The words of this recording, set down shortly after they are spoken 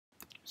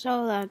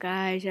So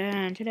guys,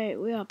 and today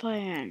we are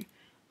playing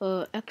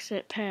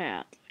Exit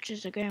Path, which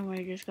is a game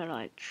where you just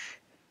gotta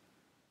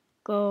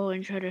go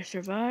and try to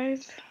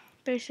survive,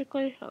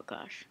 basically. Oh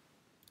gosh.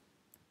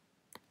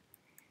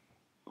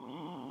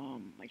 I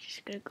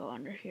just gotta go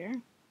under here.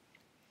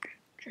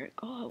 There we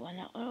go. I went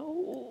out.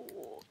 Oh,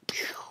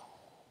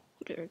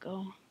 there we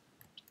go.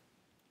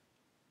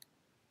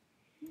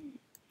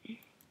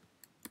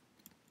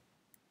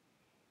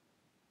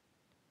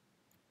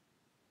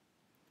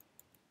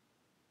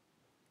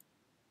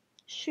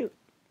 Shoot.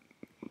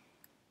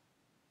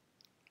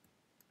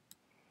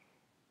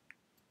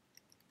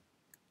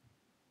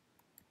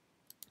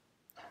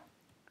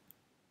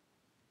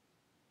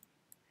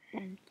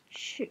 And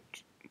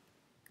shoot.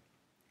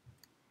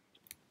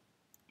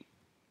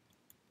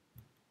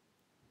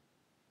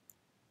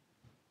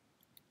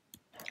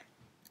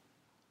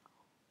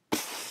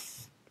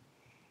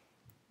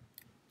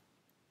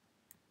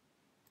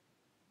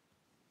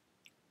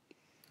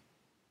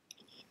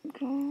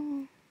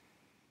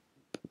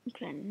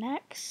 Okay,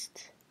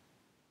 next.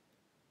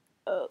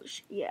 Oh,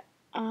 yeah.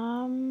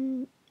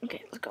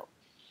 Okay, let's go.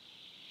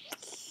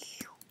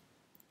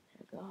 There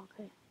we go,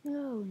 okay.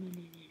 No.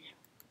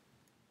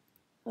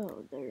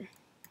 Oh, there.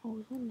 I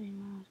was wondering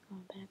why I was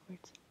going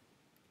backwards.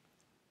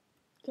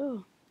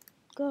 Go.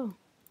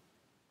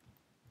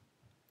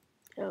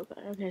 Oh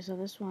god, okay, so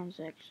this one's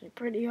actually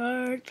pretty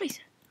hard. Please.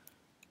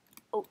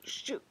 Oh,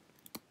 shoot.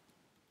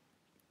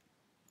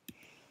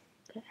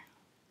 Okay,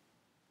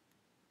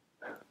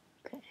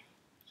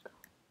 let's go.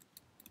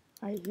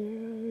 I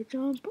hear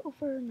jump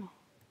over. No.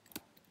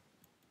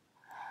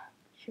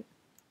 Shoot.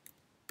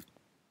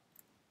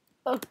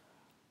 Oh.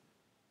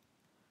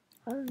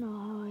 I don't know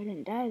how I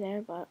didn't die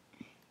there, but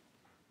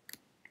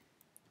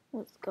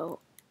let's go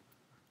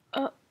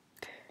up.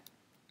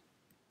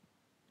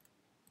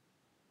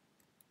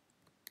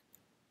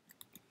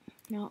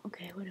 No,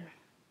 okay, whatever.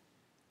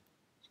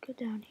 Let's go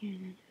down here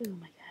and then. Oh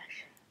my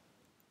gosh.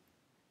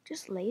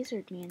 Just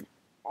lasered me and.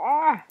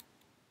 Ah!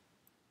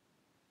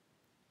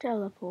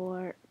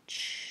 Teleport.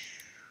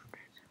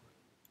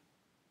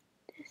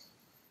 This.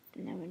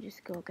 And then we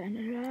just go again.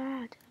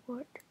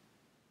 Teleport.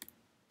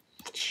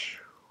 Oh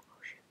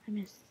shit,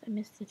 I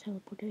missed the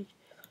teleportation.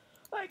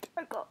 I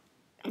can't go.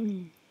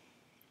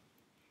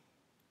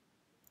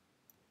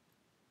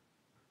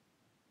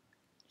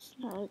 It's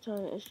not a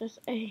toilet, it's just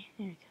a.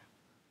 There we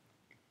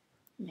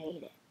go.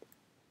 Made it.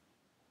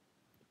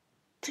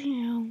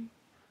 Damn.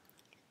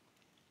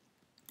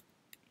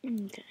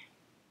 Okay.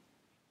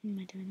 Am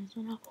I doing this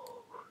one now?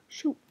 Oh,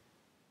 shoot.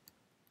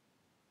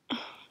 Oh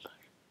my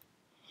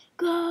gosh.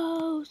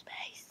 Go,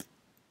 space.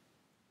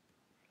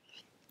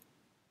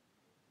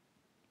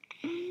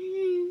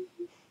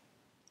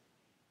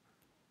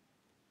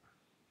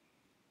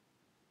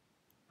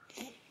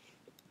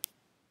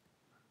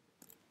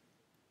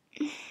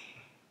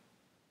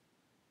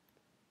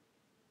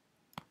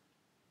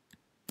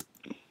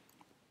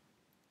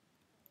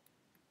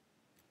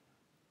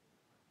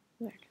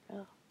 Where to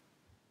go?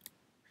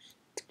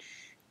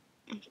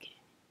 Okay.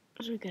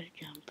 So we gotta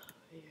jump over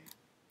here.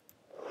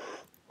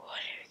 Oh,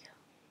 there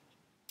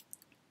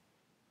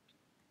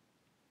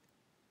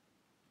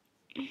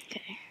we go.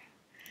 Okay.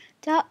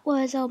 That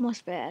was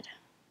almost bad.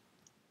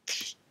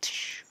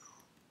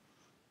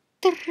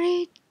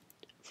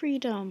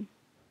 Freedom.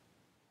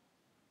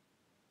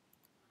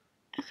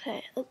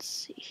 Okay, let's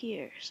see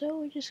here. So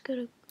we just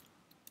gotta.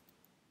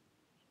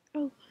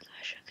 Oh my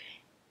gosh, okay.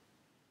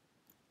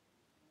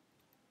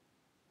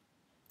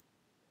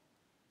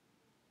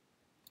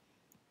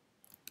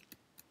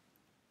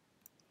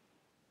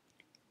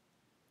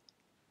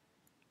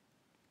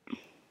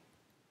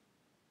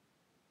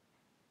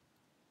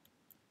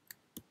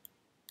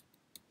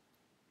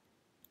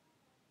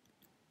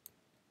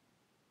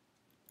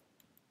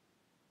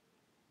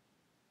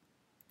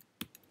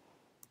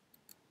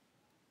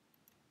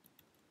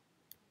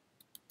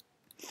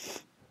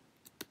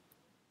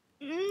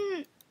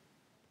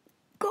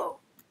 Go.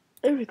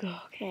 There we go.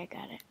 Okay, I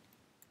got it.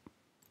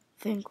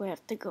 Think we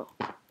have to go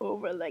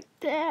over like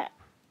that.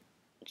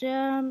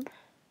 Jump.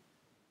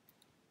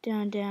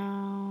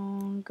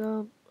 Down.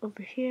 Go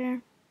over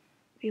here.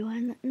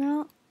 Rewind.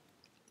 No.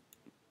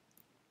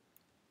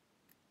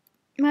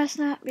 Must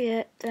not be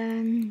it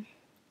then.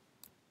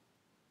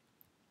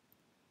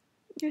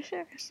 You're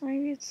sure?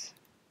 Maybe it's.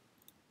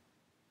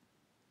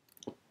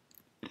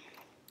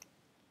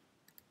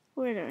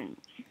 Where do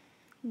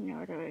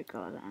we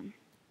go then?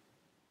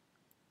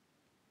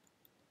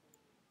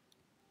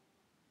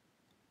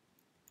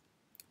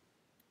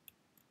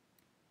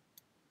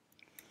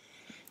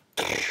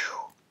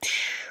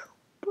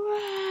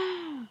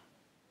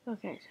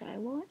 Okay, so I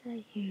won't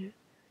die here.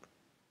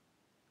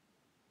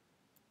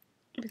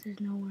 But there's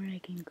nowhere I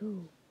can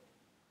go.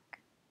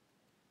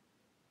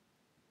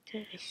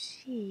 To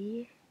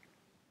see.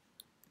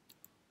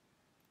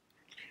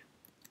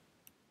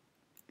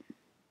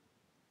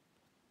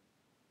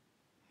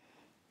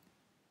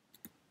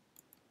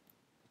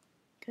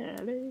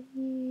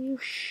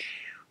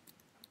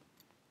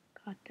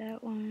 Got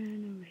that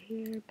one over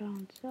here.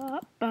 Bounce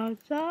up.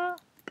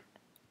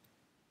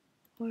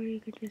 Or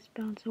you could just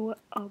bounce away.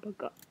 Oh my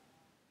god.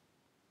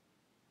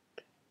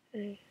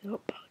 Okay,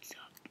 don't bounce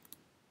up.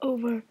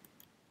 Over.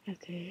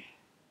 Okay.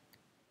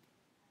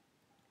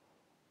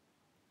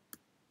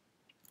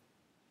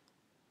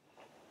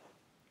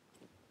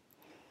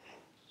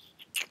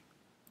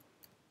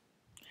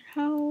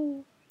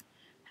 How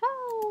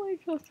are we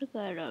supposed to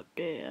get up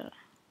there?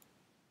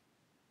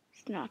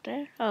 It's not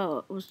there? Oh,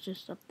 it was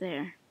just up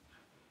there.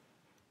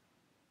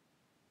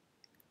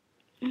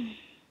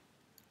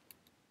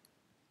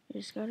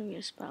 There's gotta be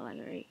a spot like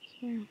right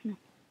here. No.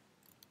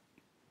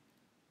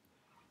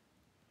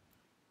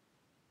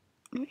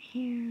 Right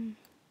here.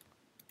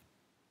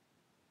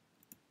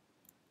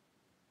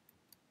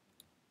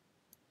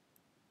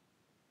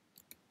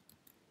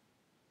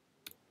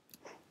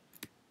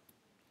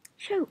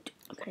 Shoot!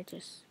 Okay,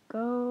 just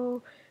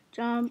go,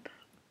 jump.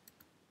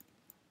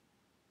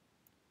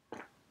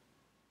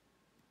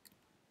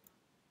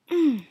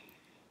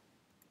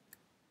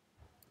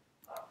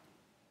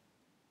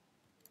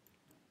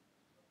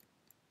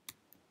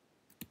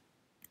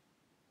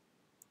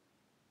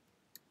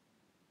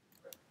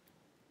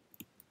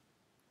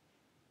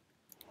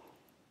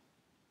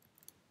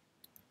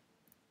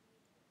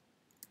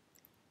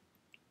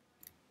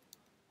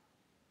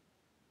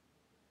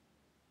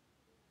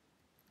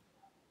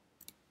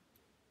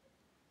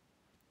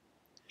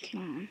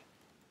 Come on.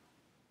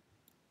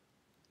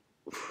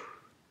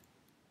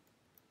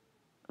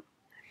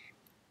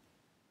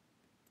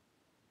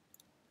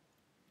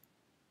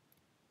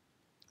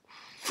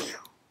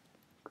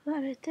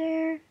 Got it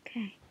there.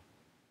 Okay.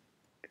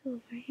 Go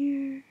over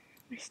here.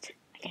 Missed it.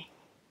 Okay.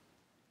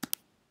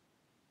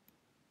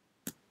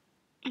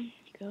 There you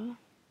go.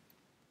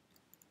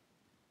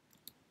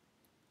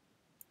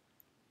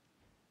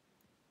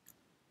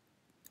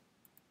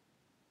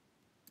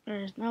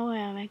 There's no way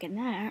I'm making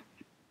that.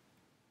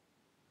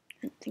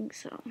 I don't think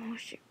so. Oh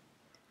shoot.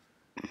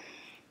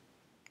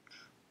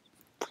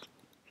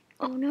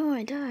 Oh no,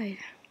 I died.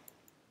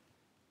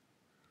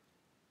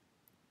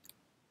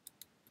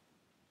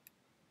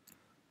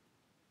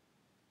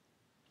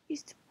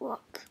 Used to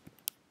walk.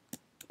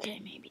 Okay,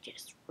 maybe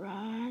just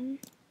run.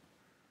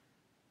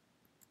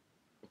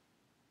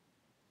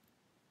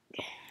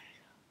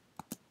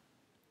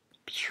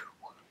 Pew.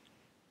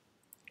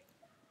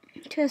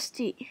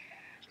 Testy.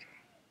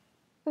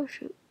 Oh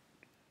shoot.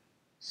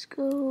 Let's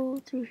go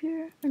through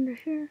here, under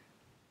here.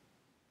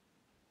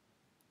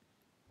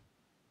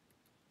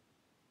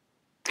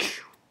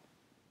 Pew.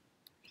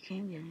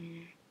 Can't get in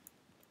there.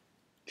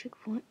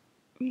 Checkpoint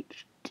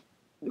reached.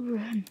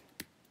 Run.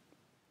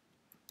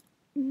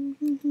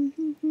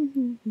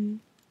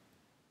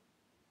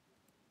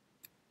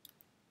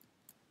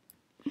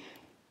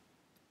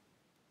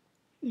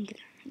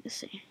 Let's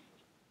see.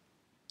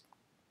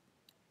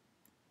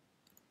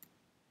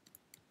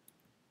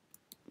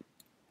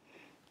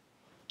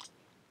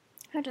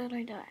 How did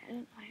I die?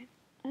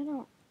 I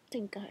don't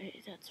think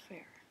that's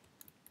fair.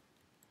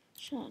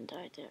 Shouldn't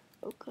die there.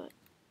 Oh god.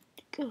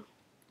 Go.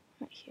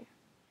 Right here.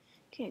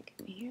 Can't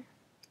get me here.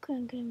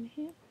 Couldn't get me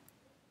here.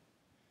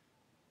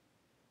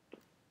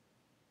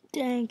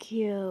 Thank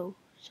you.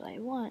 So I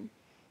won.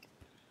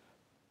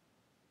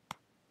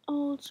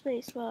 Old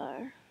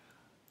spacebar.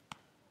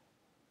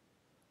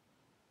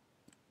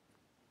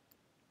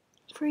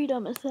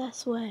 Freedom is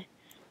this way.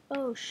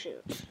 Oh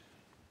shoot.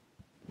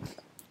 I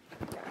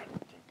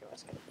didn't think it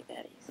was gonna be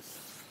that easy.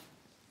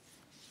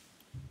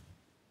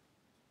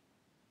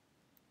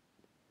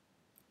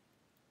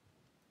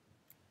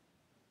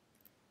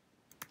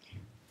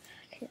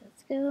 Okay,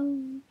 let's go.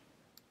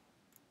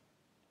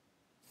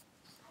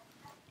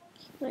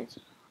 Let's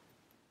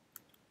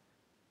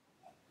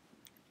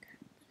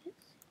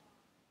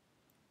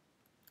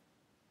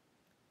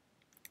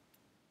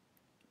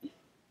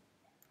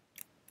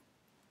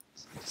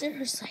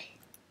seriously.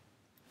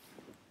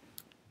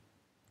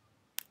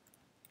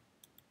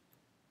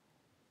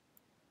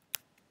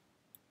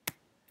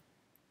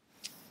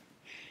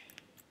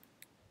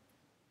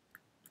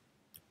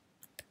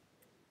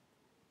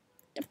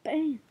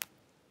 Bang.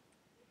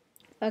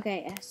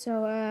 Okay,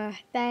 so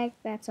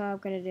that's all I'm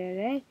gonna do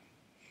today.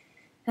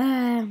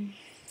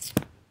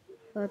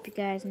 Hope you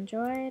guys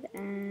enjoyed,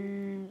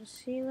 and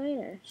see you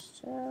later.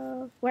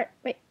 So wait,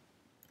 I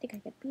think I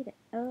could beat it.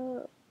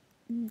 Oh,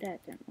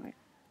 that didn't work.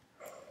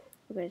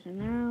 Okay, so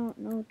now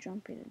no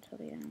jumping until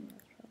the end.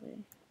 That's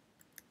probably.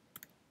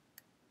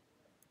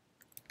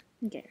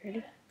 Okay,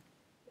 ready?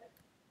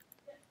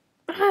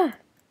 Ah!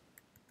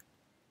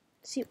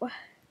 See what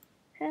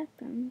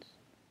happens.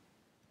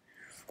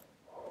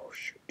 Oh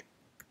shoot.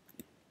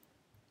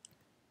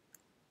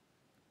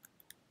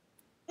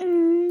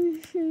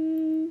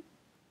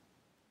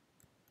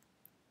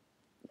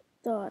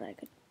 Thought I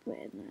could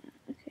win that.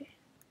 Okay.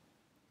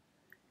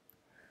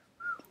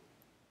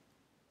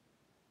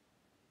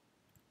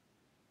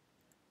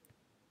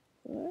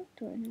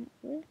 Worked or not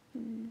worked?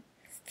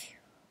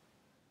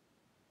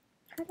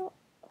 I don't.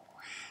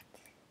 What?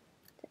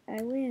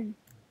 I win.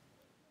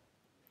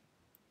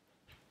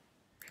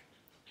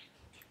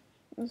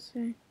 Let's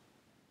see.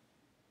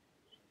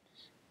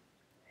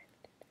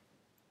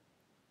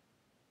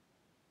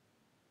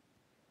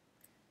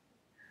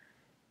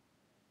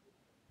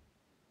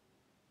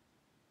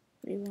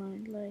 Nobody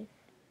wanted life.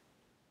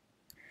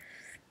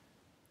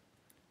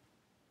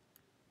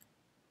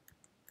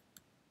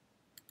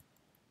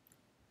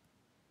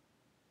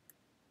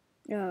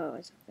 Oh,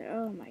 it's up there.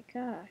 Oh my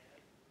gosh.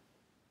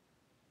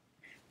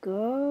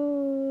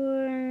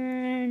 Go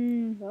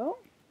and go.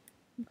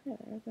 Okay, there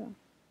we go.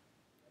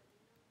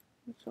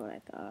 That's what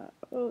I thought.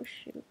 Oh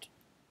shoot.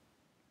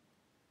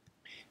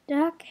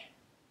 Duck.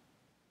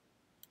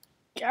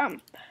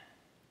 Jump.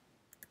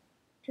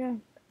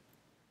 Jump.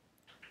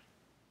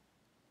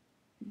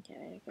 Okay,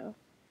 there you go.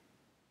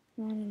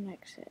 On an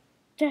exit.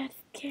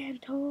 Death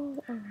can't hold.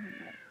 Oh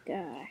my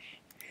gosh.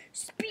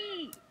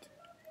 Speed.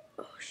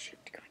 Oh shoot.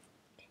 Come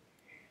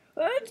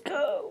on. Let's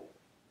go.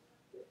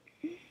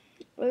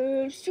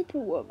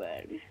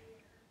 Superwoman.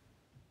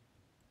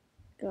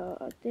 Go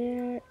up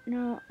there.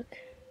 No.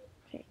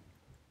 Okay.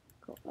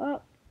 Go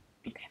up.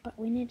 Okay, but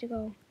we need to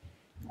go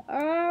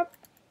up.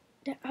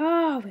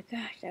 Oh my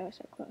gosh, that was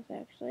so close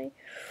actually.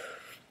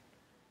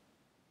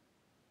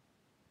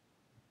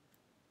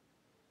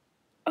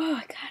 Oh,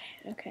 I got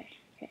it. Okay,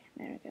 okay,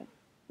 there we go.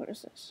 What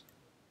is this?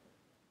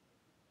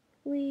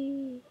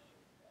 Whee.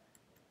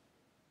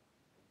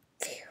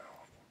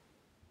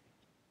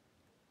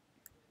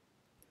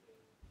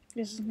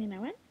 Does this mean I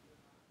win?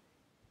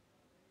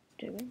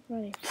 Do we?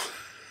 Ready.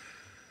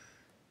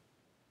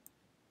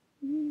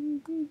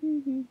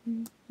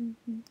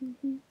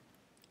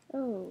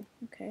 Oh,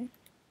 okay.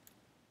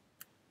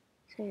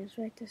 Says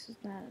right, this is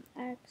not an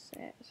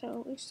exit,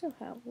 so we still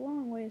have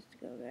long ways to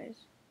go,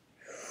 guys.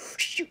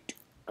 Shoot!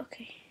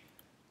 Okay.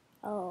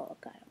 Oh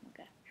god, oh my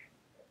gosh.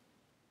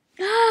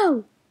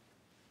 No!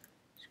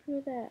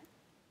 Screw that.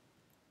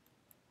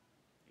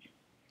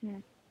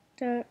 Yeah.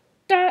 Da,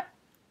 da.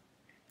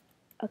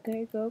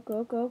 Okay, go,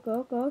 go, go,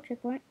 go, go.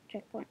 Checkpoint.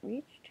 Checkpoint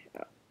reached.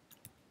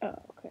 Oh,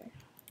 okay.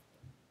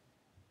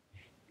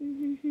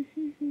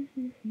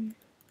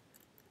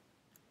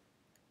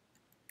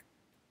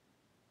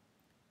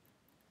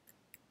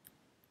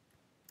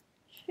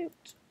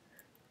 Shoot.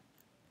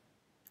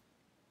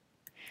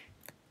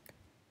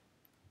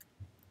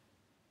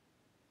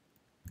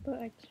 But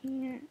I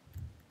can't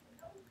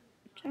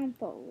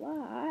jump a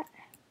lot.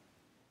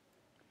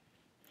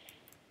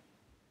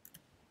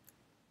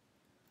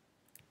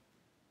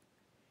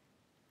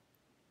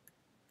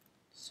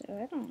 So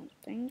I don't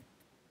think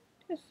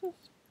this is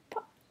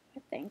pop. I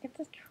think it's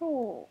a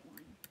troll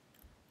one.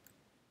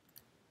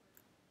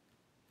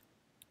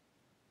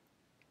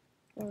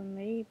 Or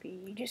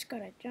maybe you just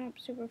gotta jump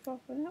super far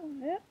for that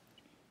one. Yep.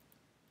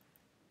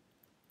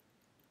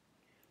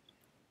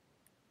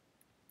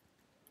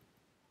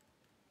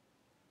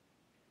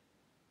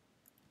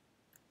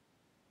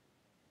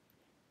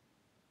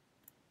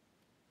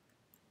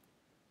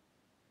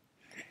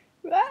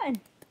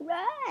 Run!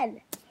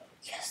 Run!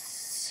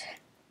 Yes!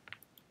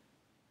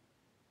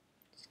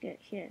 Let's get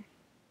here.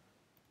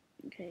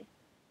 Okay.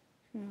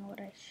 So now what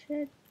I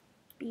should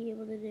be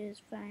able to do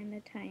is find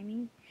the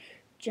timing.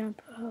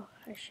 Jump. Oh,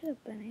 I should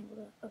have been able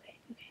to. Okay,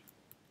 okay.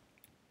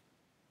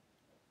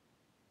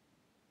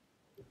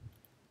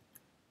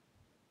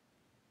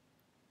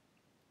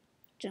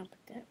 Jump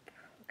at that.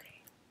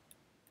 Okay.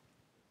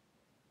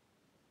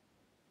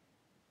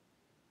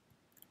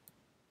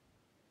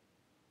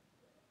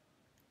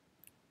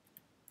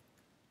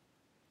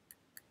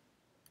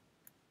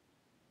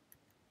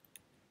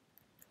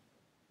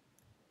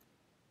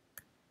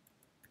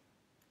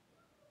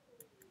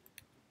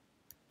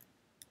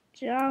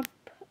 Jump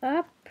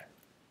up.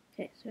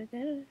 Okay, so I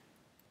gotta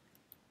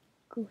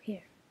go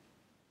here.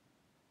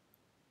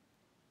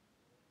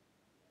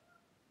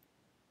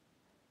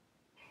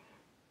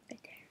 Right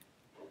there.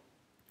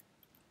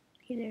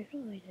 Okay, there's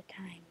always a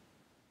time.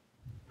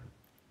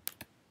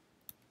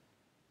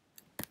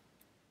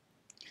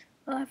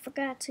 Oh, I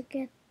forgot to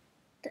get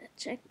the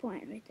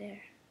checkpoint right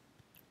there.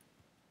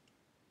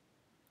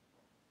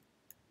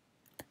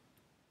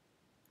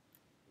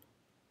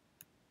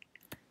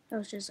 I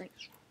was just like,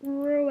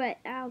 screw it,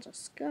 I'll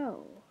just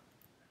go.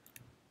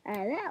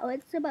 And now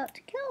it's about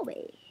to kill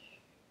me.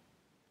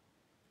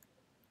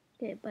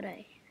 Okay, but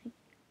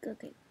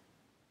okay.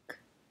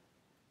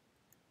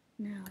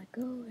 Now I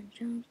go and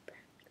jump,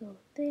 go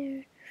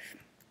there.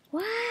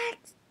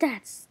 What?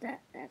 That's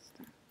not fair.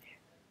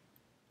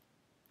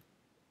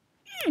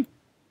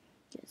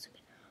 Yes,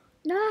 okay.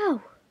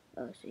 No!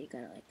 Oh, so you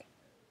gotta like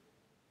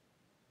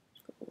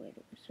go away.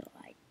 So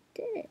I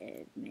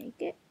did make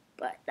it,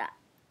 but not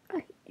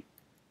right.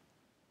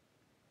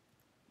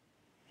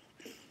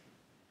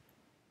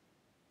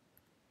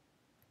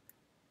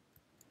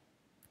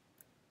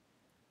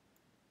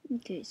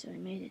 Okay, so I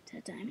made it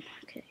that time.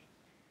 Okay.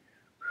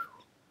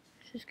 Whew.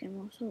 This game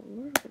also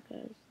worked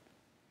because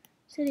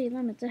city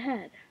limits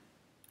ahead.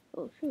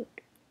 Oh shoot.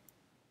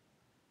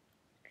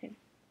 Okay.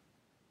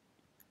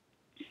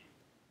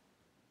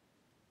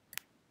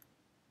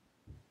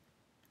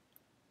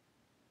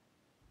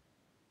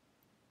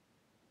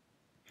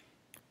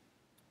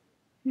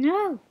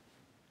 No!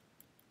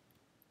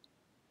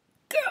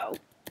 Go!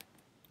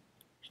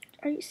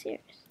 Are you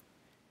serious?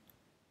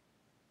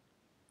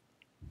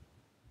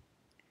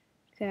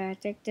 Okay, I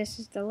think this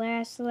is the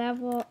last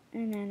level,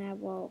 and then I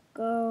will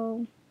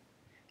go.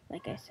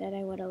 Like I said,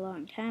 I would a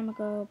long time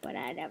ago, but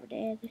I never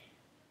did.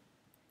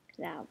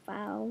 Cause I'll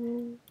foul.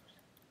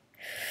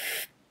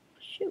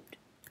 Shoot.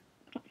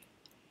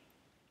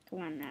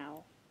 Come on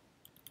now.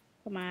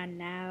 Come on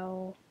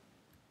now.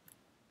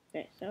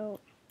 Okay, so.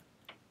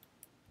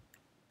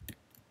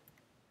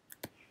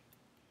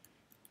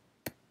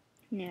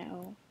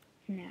 No.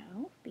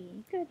 No.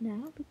 Be good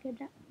now. Be good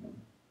now.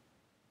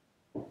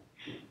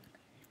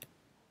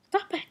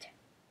 Stop it!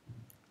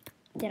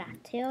 Did I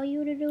tell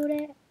you to do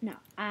that? No,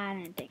 I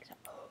didn't think so.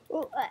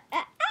 Oh,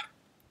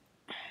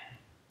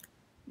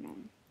 No.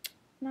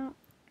 No,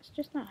 it's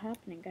just not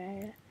happening,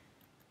 guys.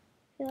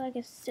 I feel like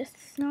it's just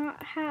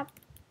not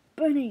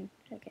happening.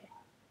 Okay.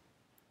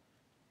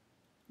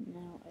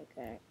 Now I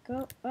gotta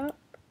go up,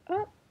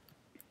 up.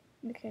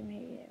 Okay,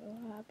 maybe it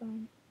will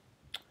happen.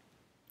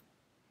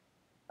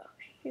 Oh,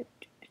 shoot.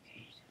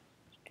 Okay,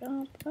 so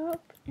jump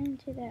up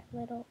into that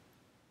little...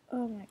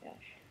 Oh my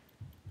gosh.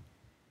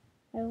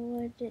 Why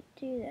would it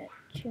do that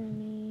to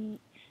me?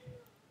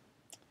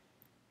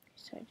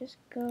 So I just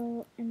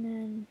go and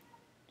then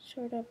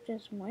sort of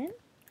just win.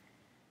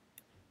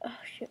 Oh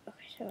shoot,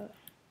 okay, so...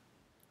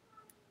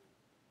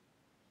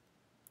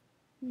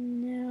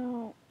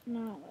 No,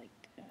 not like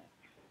that.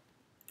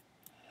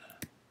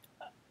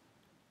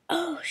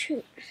 Oh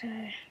shoot,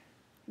 sorry.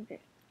 Okay.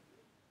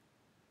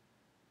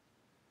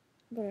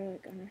 But I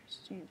like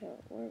understand how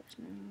it works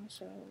now,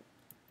 so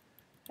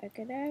I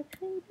could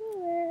actually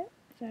do it.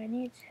 So I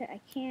need to, I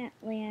can't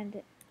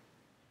land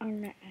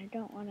on, I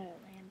don't want to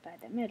land by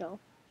the middle.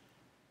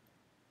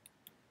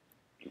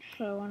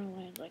 So I want to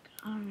land like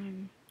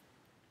on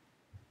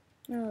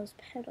those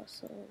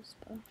pedestals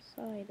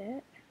beside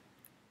it.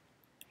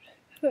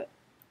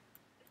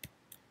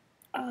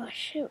 Oh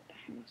shoot,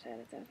 I almost had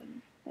it, that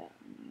one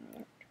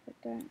worked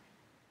like that.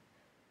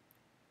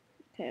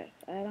 Okay,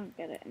 I don't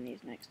get it in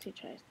these next 2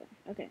 tries then.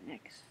 Okay,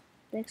 next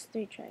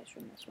 3 tries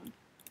from this one.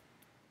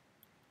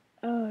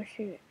 Oh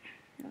shoot,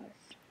 that was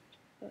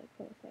really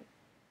close. Like,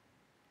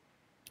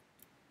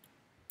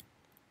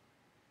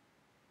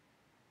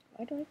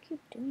 why do I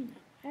keep doing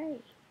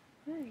that?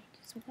 Why?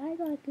 Just why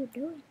do I keep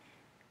doing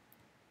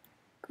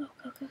that? Go.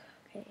 Okay,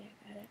 I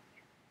got it.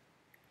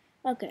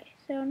 Okay,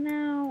 so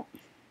now,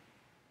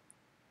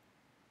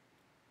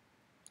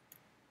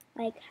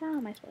 like, how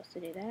am I supposed to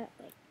do that?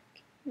 Like,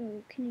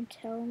 can you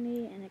tell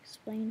me and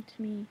explain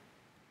to me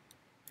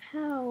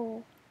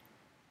how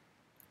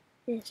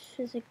it's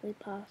physically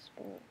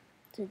possible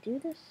to do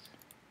this?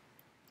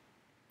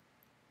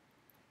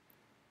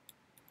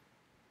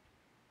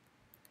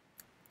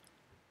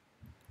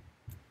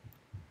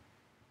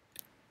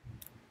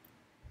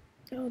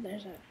 Oh,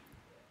 there's a...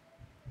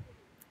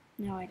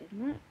 No, I did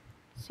not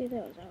see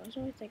those. I was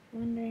always, like,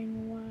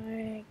 wondering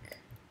why I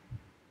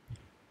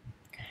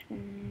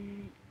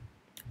couldn't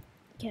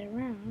get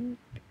around.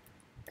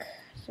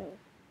 So...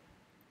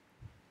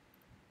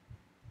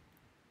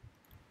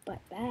 But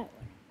that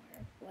wouldn't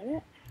work, would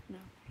it? No.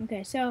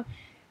 Okay, so,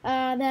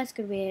 that's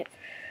gonna be it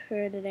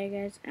for today,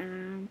 guys.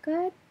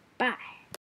 Goodbye.